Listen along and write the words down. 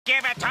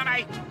Give it to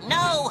me!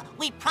 No,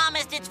 we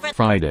promised it's for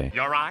Friday.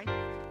 You're right.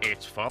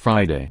 It's for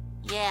Friday.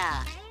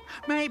 Yeah,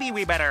 Maybe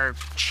we better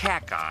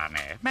check on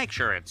it. Make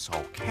sure it's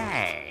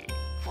okay.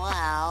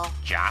 well...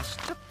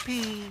 Just a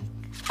peek.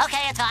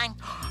 Okay, it's fine.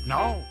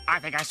 No, I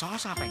think I saw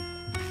something.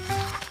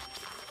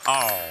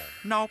 Oh,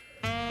 nope.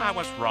 I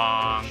was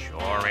wrong.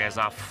 Sure is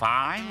a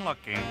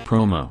fine-looking...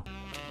 Promo.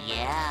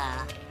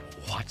 Yeah,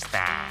 What's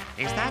that?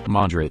 Is that...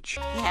 Modric.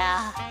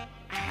 yeah,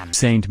 And...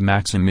 Saint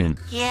Maximin.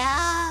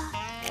 yeah.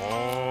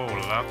 Oh,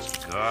 looks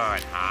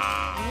good,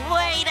 huh?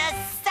 Wait a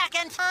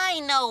second. I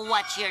know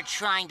what you're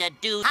trying to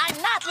do. I'm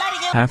not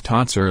letting you... Have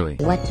tots early.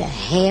 What the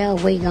hell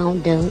we gonna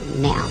do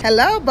now?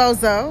 Hello,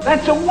 Bozo.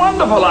 That's a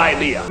wonderful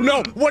idea.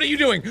 No, what are you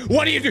doing?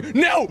 What are you doing?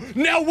 No,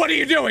 no, what are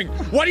you doing?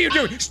 What are you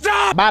doing?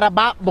 Stop! Bada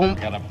bop boom.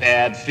 Got a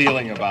bad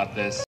feeling about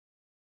this.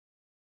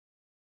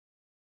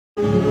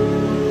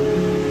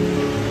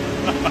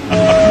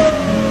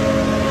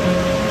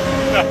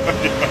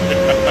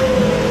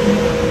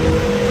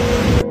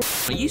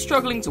 Are you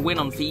struggling to win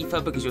on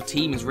FIFA because your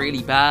team is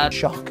really bad?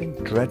 Shocking,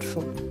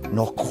 dreadful,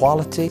 no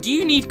quality. Do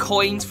you need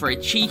coins for a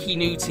cheeky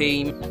new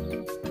team?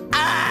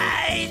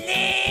 I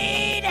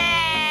need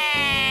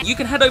it! You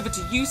can head over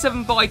to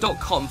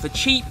u7buy.com for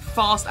cheap,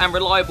 fast and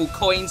reliable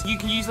coins. You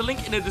can use the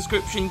link in the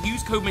description,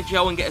 use code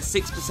Mcjell and get a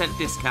 6%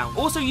 discount.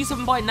 Also,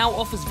 U7buy now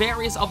offers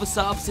various other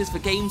services for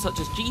games such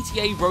as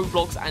GTA,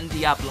 Roblox and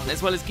Diablo,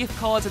 as well as gift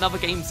cards and other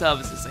game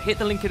services, so hit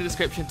the link in the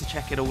description to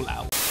check it all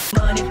out.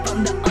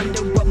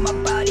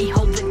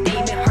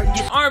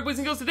 Alright boys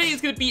and girls, today is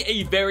going to be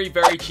a very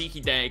cheeky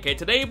day, okay?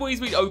 Today boys,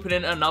 we're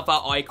opening another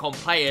icon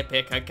player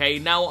pick, okay?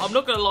 Now, I'm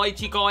not going to lie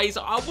to you guys,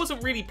 I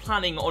wasn't really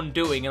planning on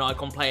doing an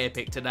icon player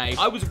pick today.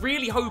 I was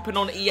really hoping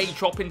on EA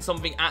dropping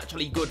something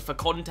actually good for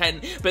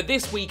content, but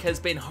this week has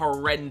been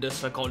horrendous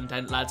for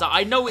content, lads.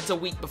 I know it's a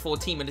week before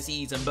Team of the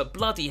Season, but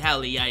bloody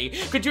hell, EA.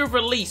 Could you have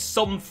released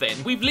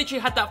something? We've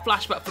literally had that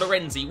flashback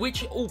Florenzi,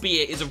 which,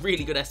 albeit, is a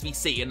really good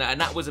SVC, and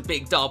that was a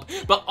big dub.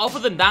 But other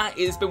than that,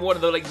 it's been one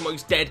of the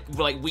most dead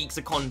weeks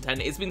of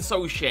content. It's been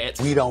so shit.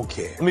 We don't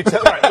care. Let me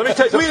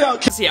tell you. We don't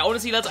care. So yeah,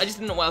 honestly, lads, I just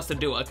didn't know what else to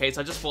do, okay?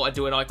 So I just thought I'd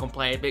do an icon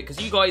player bit,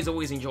 because you guys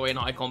always enjoy an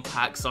icon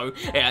pack, so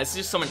yeah, it's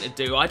just something to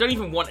do. I don't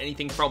even want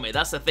anything from it.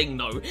 That's the thing,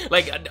 though.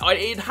 Like,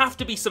 it'd have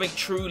to be something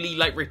truly,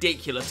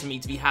 ridiculous to me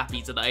to be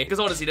happy today. Because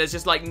honestly,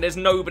 there's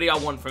nobody I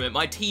want from it.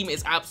 My team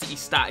is absolutely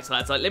stacked,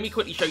 lads. Like, let me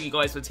quickly show you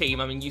guys the team.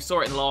 I mean, you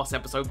saw it in the last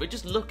episode, but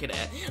just look at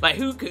it. Like,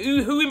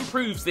 who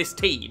improves this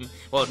team?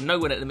 Well, no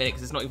one at the minute,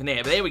 because it's not even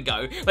there, but there we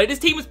go. Like, this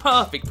team was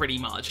perfect, pretty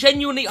much.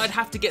 Genuinely, I'd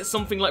have to get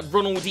something like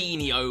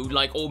Ronaldinho,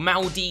 or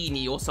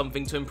Maldini or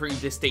something to improve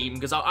this team,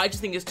 because I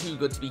just think it's too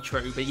good to be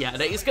true. But yeah,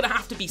 it's gonna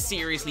have to be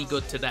seriously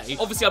good today.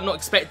 Obviously, I'm not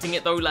expecting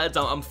it though, lads.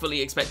 I'm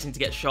fully expecting to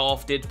get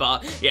shafted,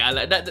 but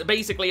yeah,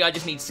 basically, I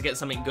just need to get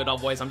something good,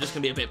 otherwise I'm just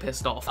gonna be a bit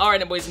pissed off. Alright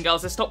then, boys and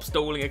girls, let's stop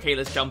stalling. Okay,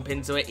 let's jump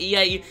into it.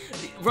 EA,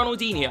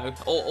 Ronaldinho,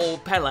 or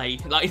Pele.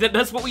 Like,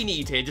 that's what we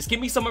need here. Just give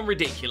me someone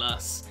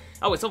ridiculous.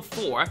 Oh, it's on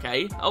 4,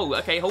 okay. Oh,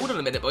 okay, hold on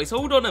a minute, boys.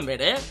 Hold on a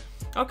minute.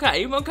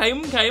 Okay.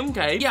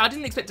 Yeah, I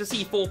didn't expect to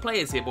see 4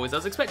 players here, boys. I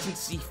was expecting to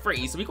see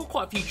 3, so we've got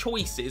quite a few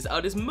choices.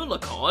 There's Muller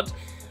card.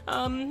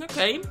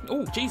 Okay.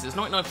 Oh, Jesus,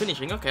 99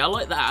 finishing. Okay, I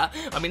like that.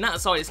 I mean, that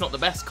aside, it's not the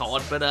best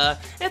card, but,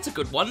 it's a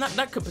good one.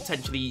 That could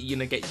potentially,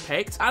 get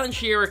picked. Alan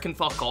Shearer can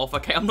fuck off.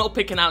 Okay, I'm not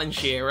picking Alan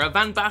Shearer.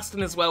 Van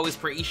Basten as well is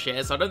pretty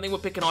shit, so I don't think we're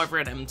picking either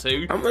of them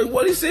two. I'm like,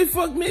 what do you say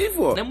fuck me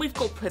for? Then we've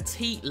got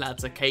Petit,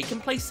 lads, okay?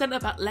 Can play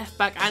centre-back,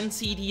 left-back, and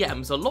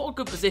CDM, so a lot of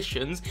good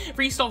positions.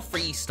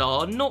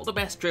 3-star, not the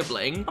best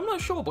dribbling. I'm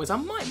not sure, boys. You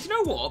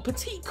know what?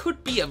 Petit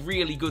could be a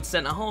really good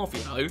centre-half,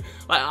 you know?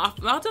 Like, I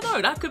don't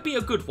know. That could be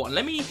a good one.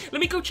 Let me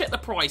go check the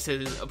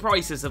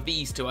prices of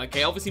these two,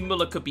 okay? Obviously,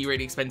 Muller could be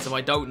really expensive,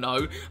 I don't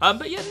know.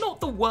 But yeah, not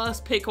the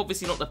worst pick,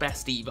 obviously not the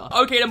best either.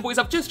 Okay then, boys,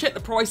 I've just checked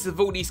the prices of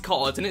all these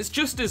cards, and it's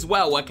just as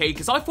well, okay?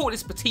 Because I thought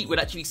this Petit would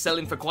actually sell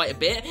him for quite a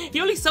bit. He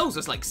only sells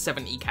us like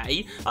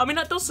 70k. I mean,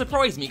 that does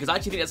surprise me, because I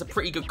actually think that's a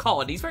pretty good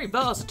card. He's very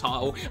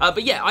versatile.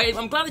 But yeah,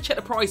 I'm glad I checked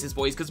the prices,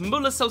 boys, because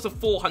Muller sells for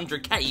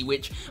 400k,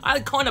 which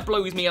kind of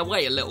blows me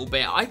away a little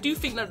bit. I do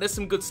think that there's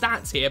some good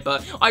stats here,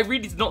 but I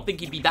really did not think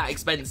he'd be that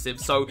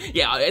expensive. So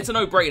yeah, it's a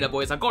no-brainer,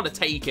 boys. I've got to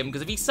take him,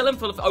 because if he's selling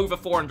for over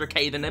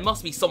 400k, then there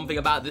must be something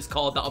about this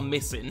card that I'm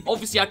missing.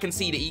 Obviously, I can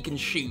see that he can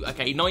shoot,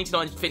 okay?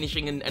 99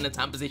 finishing and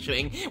attack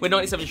positioning with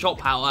 97 shot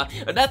power.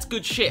 That's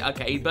good shit,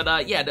 okay?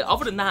 But yeah,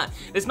 other than that,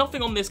 there's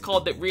nothing on this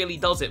card that really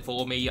does it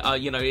for me.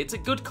 It's a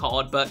good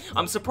card, but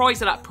I'm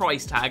surprised at that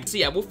price tag. So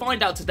yeah, we'll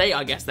find out today,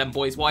 I guess, then,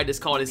 boys, why this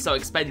card is so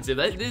expensive.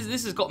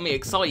 This has got me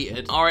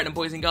excited. Alright then,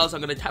 boys and girls,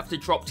 I'm going to have to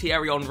drop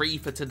Thierry Henry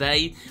for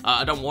today.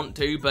 I don't want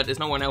to, but there's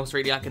no one else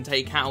really I can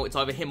take out. It's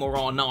either him or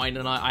R9,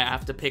 and I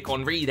have to pick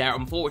Henry there,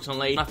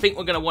 unfortunately. I think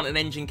we're going to want an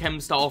engine chem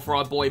style for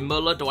our boy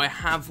Muller. Do I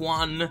have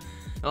one?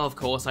 Oh, of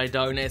course I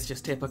don't. It's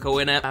just typical,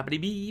 innit?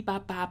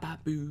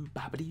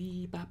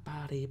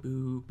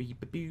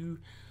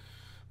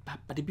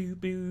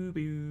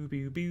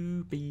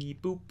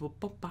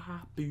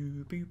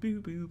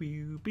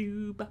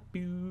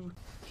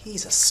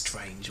 He's a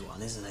strange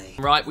one, isn't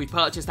he? Right, we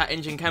purchased that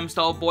engine chem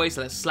style, boys,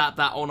 so let's slap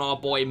that on our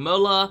boy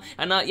Muller.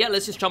 And yeah,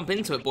 let's just jump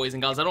into it, boys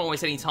and girls. I don't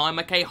waste any time,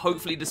 okay?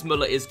 Hopefully this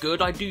Muller is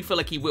good. I do feel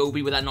like he will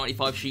be with that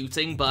 95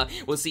 shooting, but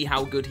we'll see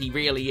how good he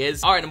really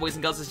is. Alright, then, boys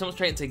and girls, let's jump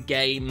straight into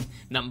game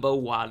number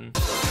 1.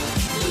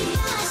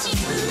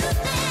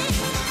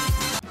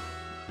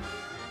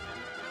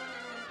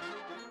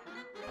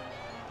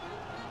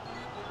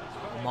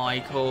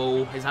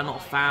 Michael, is that not a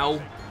foul?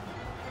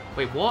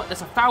 Wait, what?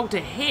 There's a foul to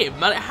him?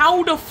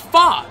 How the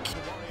fuck?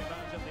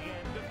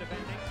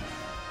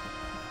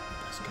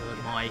 That's good,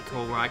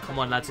 Michael. Right, come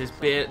on, lads.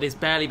 There's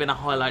barely been a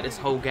highlight this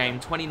whole game.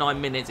 29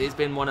 minutes. It's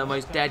been one of the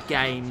most dead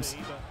games.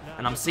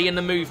 And I'm seeing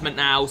the movement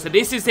now. So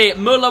this is it.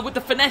 Muller with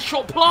the finesse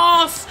shot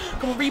plus.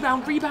 Come on,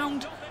 rebound,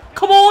 rebound.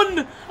 Come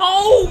on.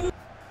 Oh.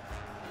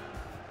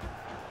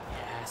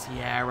 Yes,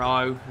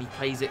 Hierro. He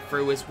plays it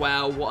through as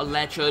well. What a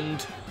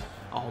legend.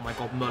 Oh my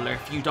god, Muller,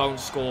 if you don't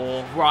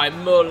score. Right,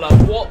 Muller,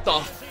 what the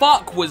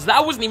fuck was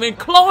that? Wasn't even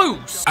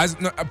close. I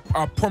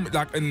promise,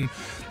 like, and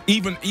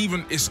even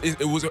it's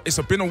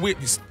been a weird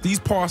these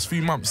past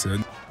few months.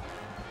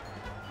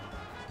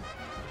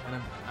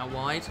 Out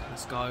wide.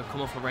 Let's go.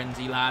 Come on,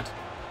 Florenzi, lad.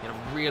 You had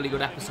a really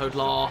good episode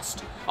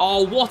last.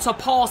 Oh, what a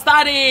pass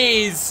that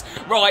is!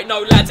 Right,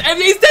 no, lads.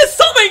 Is there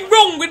something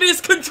wrong with this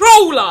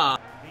controller?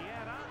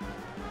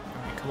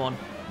 Right, come on.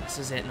 This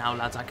is it now,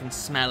 lads. I can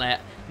smell it.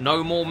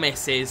 No more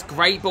misses.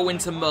 Great ball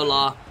into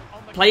Muller.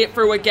 Play it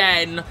through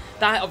again.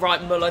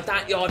 Right, Muller,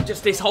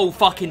 just this whole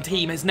fucking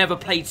team has never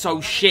played so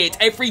shit.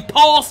 Every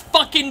pass,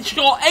 fucking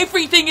shot,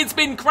 everything has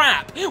been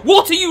crap.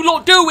 What are you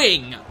lot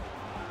doing?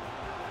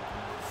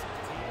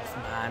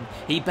 Man,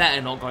 he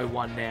better not go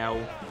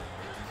 1-0.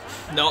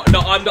 No,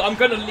 I'm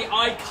gonna leave.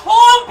 I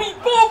can't be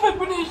bothered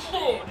with this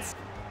shit.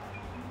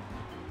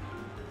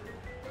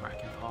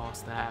 Cracking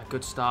pass there.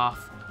 Good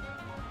stuff.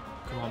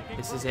 Come on,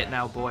 this is it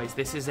now, boys.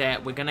 This is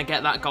it. We're gonna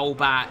get that goal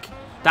back.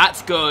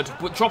 That's good.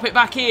 But drop it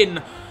back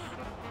in.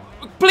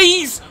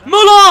 Please,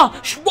 Muller!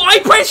 I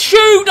press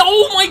shoot!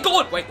 Oh my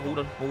god! Wait, hold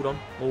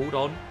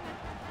on.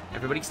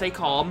 Everybody stay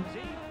calm.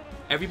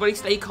 Everybody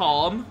stay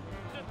calm.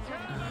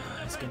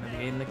 It's gonna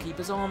be in the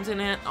keeper's arms,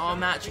 isn't it? Oh,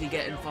 I'm actually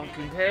getting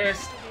fucking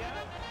pissed.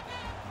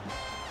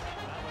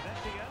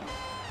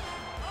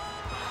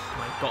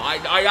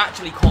 God, I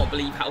actually can't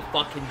believe how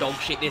fucking dog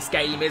shit this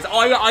game is.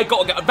 I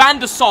gotta get... Van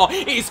der Sar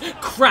is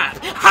crap.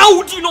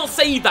 How do you not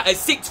say that at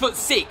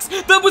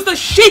 6'6"? That was the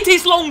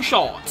shittest long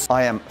shot.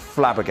 I am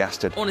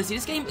flabbergasted. Honestly,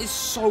 this game is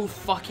so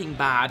fucking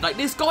bad. Like,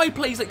 this guy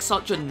plays like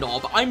such a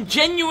knob. I'm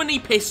genuinely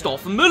pissed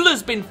off.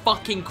 Muller's been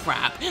fucking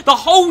crap. The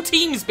whole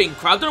team's been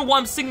crap. I don't know why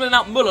I'm singling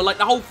out Muller. Like,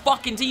 the whole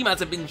fucking team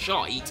hasn't been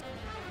shite.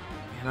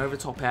 And over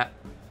the top it.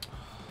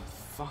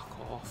 Fuck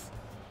off.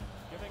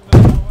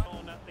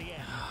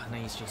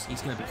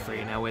 He's going to be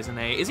free now, isn't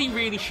he? Is he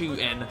really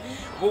shooting?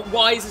 Well,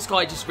 why is this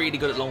guy just really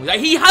good at long?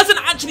 He hasn't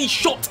actually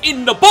shot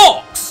in the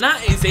box!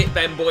 That is it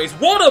then, boys.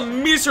 What a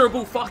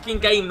miserable fucking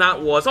game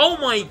that was. Oh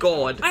my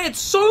god. I had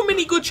so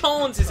many good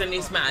chances in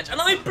this match,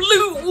 and I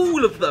blew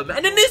all of them.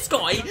 And then this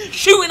guy,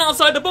 shooting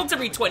outside the box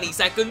every 20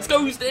 seconds,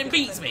 goes and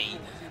beats me.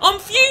 I'm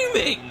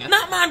fuming! And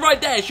that man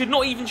right there should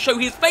not even show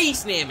his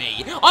face near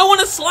me. I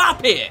want to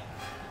slap it.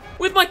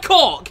 With my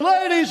cock!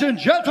 Ladies and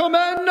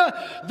gentlemen,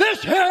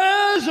 this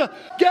is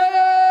game!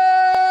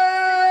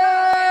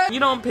 You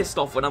know I'm pissed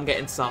off when I'm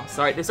getting sus,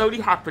 alright? This only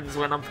happens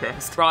when I'm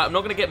pissed. Right, I'm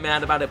not gonna get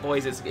mad about it,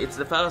 boys. It's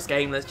the first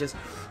game. Let's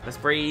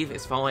breathe.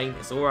 It's fine.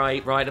 It's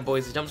alright. Right, and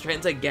boys, let's jump straight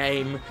into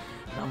game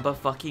number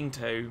fucking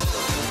 2. Right,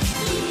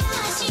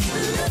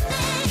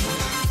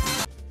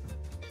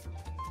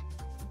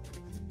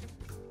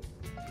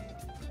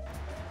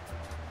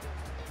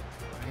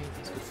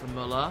 it's good for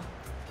Muller.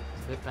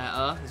 Bit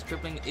better. His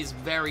dribbling is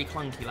very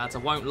clunky, lads, I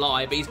won't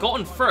lie, but he's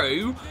gotten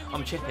through.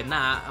 I'm chipping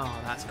that. Oh,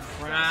 that's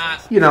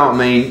crap. You know what I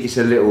mean? It's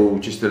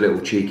just a little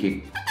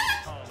cheeky.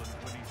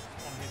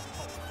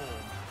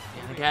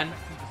 And again.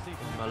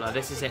 Muller,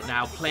 this is it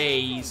now,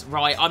 please.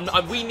 Right,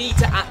 we need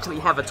to actually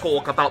have a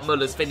talk about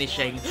Muller's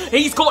finishing.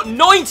 He's got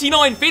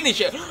 99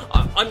 finishing.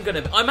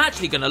 I'm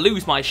actually gonna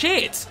lose my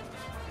shit.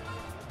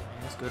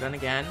 That's good, and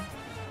again.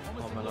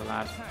 Come on, Muller,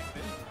 lad.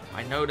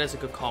 I know there's a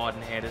good card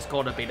in here. There's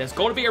got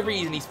to be a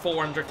reason he's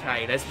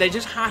 400k. There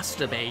just has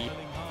to be.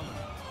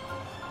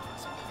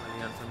 That's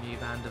brilliant from you,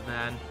 Van der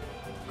Ven.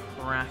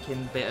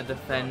 Cracking bit of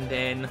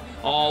defending.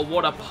 Oh,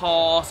 what a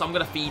pass. I'm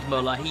going to feed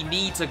Muller. He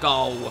needs a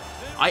goal.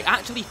 I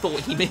actually thought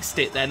he missed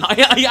it then.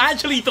 I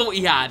actually thought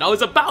he had. I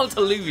was about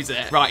to lose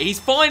it. Right, he's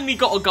finally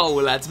got a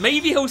goal, lads.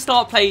 Maybe he'll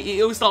start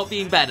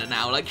being better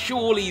now. Like,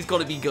 surely he's got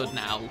to be good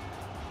now.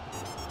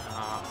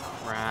 Oh,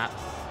 crap.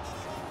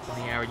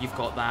 Niera, you've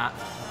got that.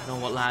 You know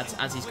what, lads,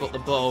 as he's got the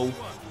ball,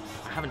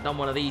 I haven't done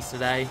one of these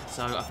today,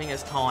 so I think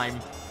it's time.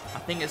 I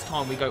think it's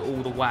time we go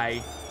all the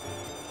way.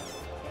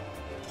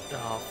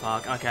 Oh,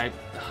 fuck. Okay.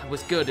 It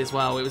was good as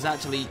well. It was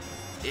actually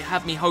it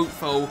had me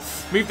hopeful.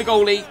 Move the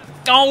goalie.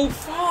 Oh,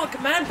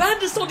 fuck, man.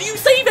 Bandasar, do you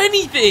save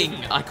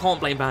anything? I can't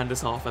blame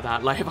Bandasar for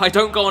that. Like, if I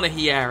don't go on a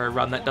Hiera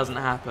run, that doesn't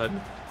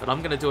happen. But I'm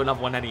going to do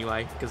another one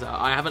anyway, because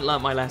I haven't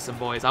learnt my lesson,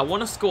 boys. I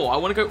want to score. I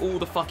want to go all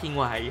the fucking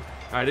way.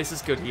 All right, this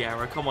is good,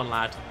 Hiera. Come on,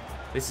 lad.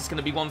 This is going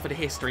to be one for the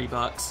history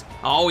books.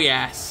 Oh,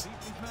 yes.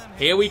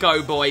 Here we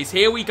go, boys.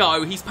 Here we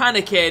go. He's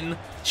panicking.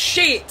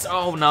 Shit.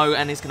 Oh, no.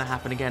 And it's going to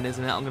happen again,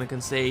 isn't it? I'm going to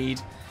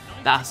concede.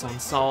 That's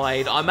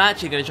onside. I'm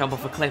actually going to jump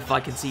off a cliff if I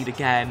concede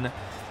again.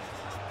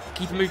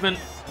 Keep a movement.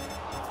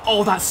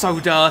 Oh, that's so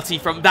dirty.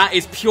 That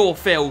is pure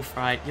filth.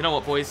 Right, you know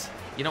what, boys?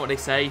 You know what they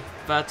say?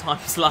 Third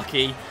time's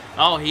lucky.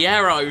 Oh,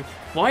 Hiero.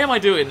 Why am I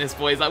doing this,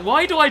 boys? Like,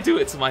 why do I do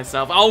it to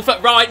myself? Oh,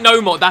 right, no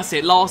more. That's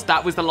it.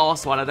 That was the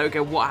last one. I don't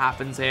get what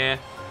happens here.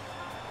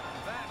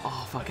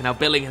 Oh, fucking hell.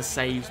 Billing has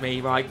saved me.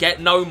 Right,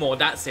 get no more.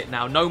 That's it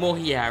now. No more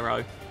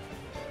Hiero.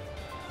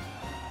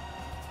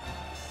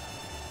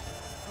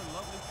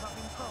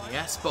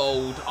 Yes,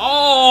 bold.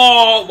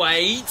 Oh,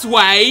 wait.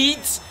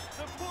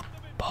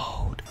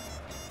 Bold.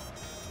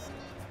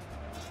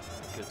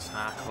 Good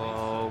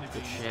tackle.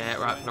 Good shit.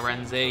 Right,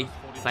 Florenzi.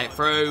 Play it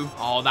through.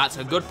 Oh, that's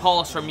a good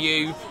pass from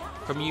you.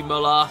 From you,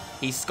 Muller.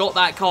 He's got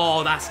that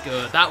call. That's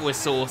good. That was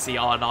saucy,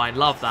 R9.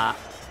 Love that.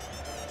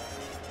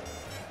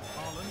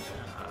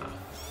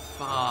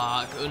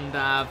 Fuck.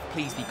 Undav.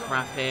 Please be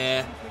crap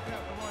here.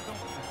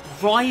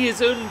 Why is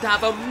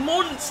Undav a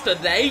monster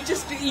today?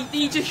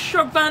 He just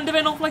shrugged Van de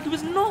Ven off like it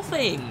was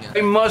nothing.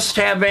 They must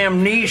have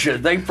amnesia.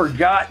 They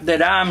forgot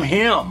that I'm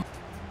him.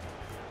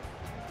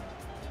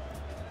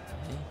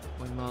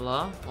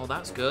 Muller. Oh,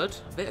 that's good.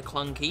 A bit of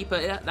clunky,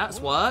 but yeah, that's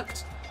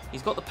worked.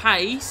 He's got the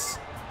pace.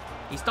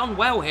 He's done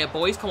well here,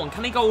 boys. Come on,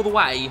 can he go all the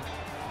way?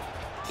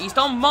 He's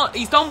done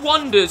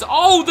wonders.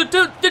 Oh,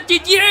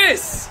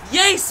 yes!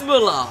 Yes,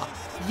 Muller!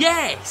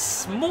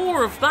 Yes!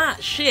 More of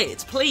that shit,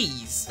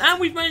 please. And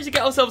we've managed to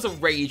get ourselves a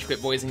rage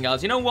quit, boys and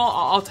girls. You know what?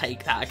 I'll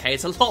take that, okay?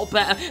 It's a lot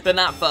better than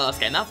that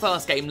first game. That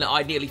first game,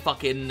 I nearly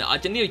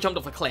jumped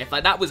off a cliff.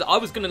 Like, I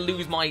was going to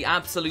lose my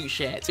absolute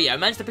shit. But yeah, I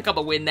managed to pick up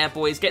a win there,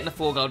 boys. Getting the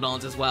 4-goal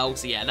dance as well.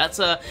 So yeah,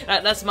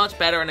 that's much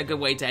better and a good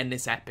way to end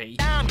this epi.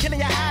 Alright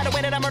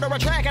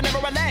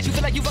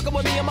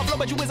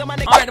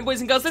then,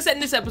 boys and girls, let's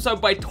end this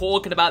episode by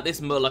talking about this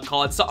Muller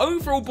card. So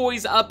overall,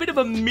 boys, a bit of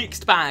a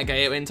mixed bag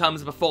in terms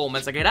of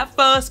performance. Okay, that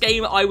first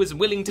game, I was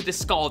willing to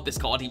discard this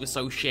card. He was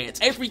so shit.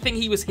 Everything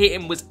he was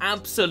hitting was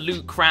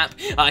absolute crap.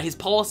 His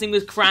passing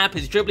was crap.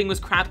 His dribbling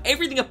was crap.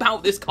 Everything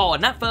about this card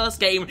in that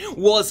first game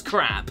was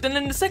crap. And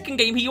then the second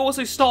game, he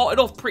also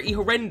started off pretty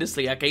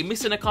horrendously, okay,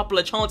 missing a couple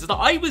of chances that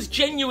I was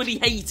genuinely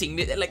hating,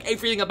 like,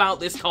 everything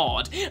about this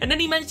card. And then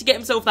he managed to get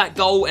himself that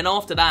goal, and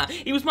after that,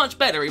 he was much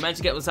better. He managed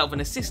to get himself an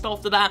assist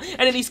after that,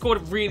 and then he scored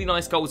a really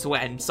nice goal to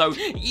end. So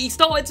he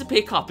started to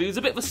pick up. It was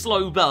a bit of a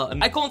slow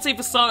burn. I can't say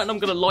for certain I'm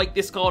going to like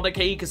this card,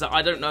 okay, because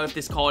I don't know if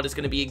this card is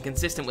going to be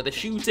inconsistent with the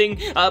shooting,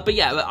 but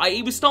yeah,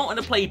 he was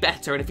starting to play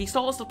better, and if he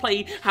starts to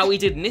play how he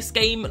did in this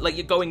game, like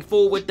you're going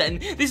forward, then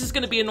this is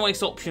going to be a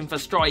nice option for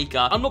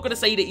striker. I'm not going to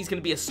say that he's going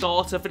to be a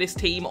starter for this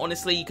team,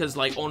 honestly, because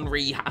like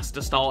Henry has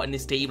to start in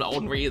this team. Like,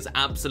 Henry is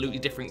absolutely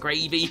different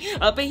gravy,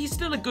 but he's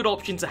still a good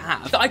option to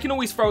have. I can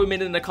always throw him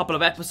in a couple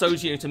of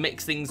episodes, you know, to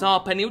mix things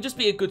up, and he'll just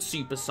be a good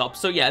super sub.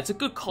 So yeah, it's a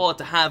good card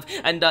to have,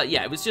 and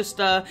yeah, it was just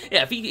yeah,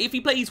 if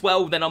he plays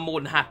well, then I'm more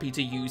than happy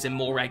to use him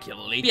more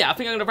regularly. But yeah, I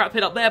think I'm going to wrap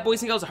it up there,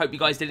 boys and girls. I hope you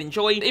guys did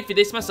enjoy. If you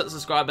did, smash that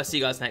subscribe. I'll see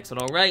you guys next one,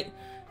 alright?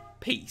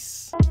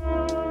 Peace.